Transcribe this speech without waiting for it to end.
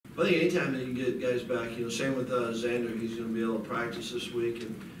I think anytime that you can get guys back, same with Xander, he's going to be able to practice this week,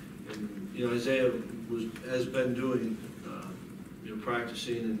 and Isaiah has been doing,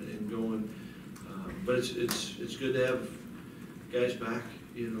 practicing and going, but it's good to have guys back,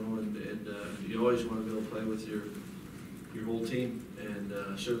 and you always want to be able to play with your whole team, and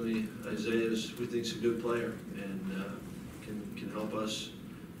certainly Isaiah we think is a good player and can help us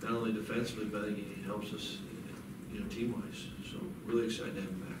not only defensively, but I think he helps us, team-wise. So really excited to have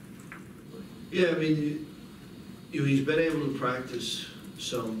him back. Yeah, I mean, he's been able to practice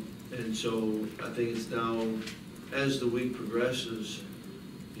some, and so I think it's now, as the week progresses,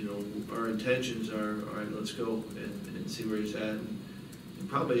 our intentions are, all right, let's go and see where he's at, and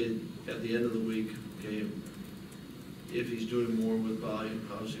probably at the end of the week, okay, if he's doing more with volume,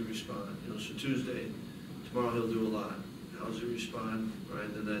 how does he respond? So Tuesday, tomorrow he'll do a lot. How does he respond, right?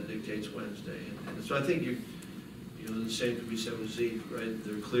 And then that dictates Wednesday. And so I think the same could be said with Zeke, right?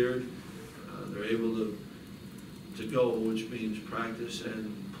 They're cleared, they're able to go, which means practice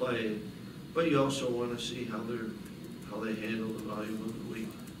and play. But you also want to see how they handle the volume of the week.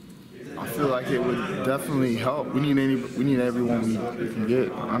 I feel like it would definitely help. We need everyone we can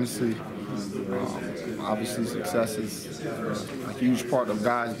get, honestly. Obviously, success is a huge part of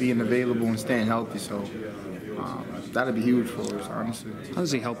guys being available and staying healthy. So that'd be huge for us, honestly. How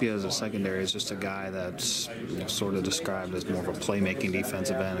does he help you as a secondary? As just a guy that's sort of described as more of a playmaking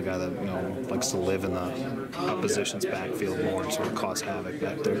defensive end, a guy that likes to live in the opposition's backfield more and sort of cause havoc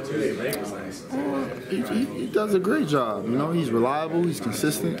back there. He does a great job. He's reliable. He's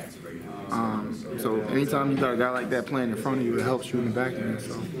consistent. So anytime you got a guy like that playing in front of you, it helps you in the back end.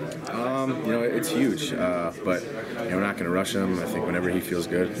 So, it's huge, but we're not going to rush him. I think whenever he feels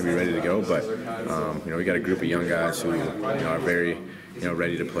good, he'll be ready to go. But we got a group of young guys who are very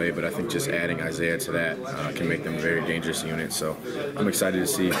ready to play. But I think just adding Isaiah to that can make them a very dangerous unit. So I'm excited to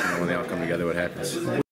see when they all come together what happens.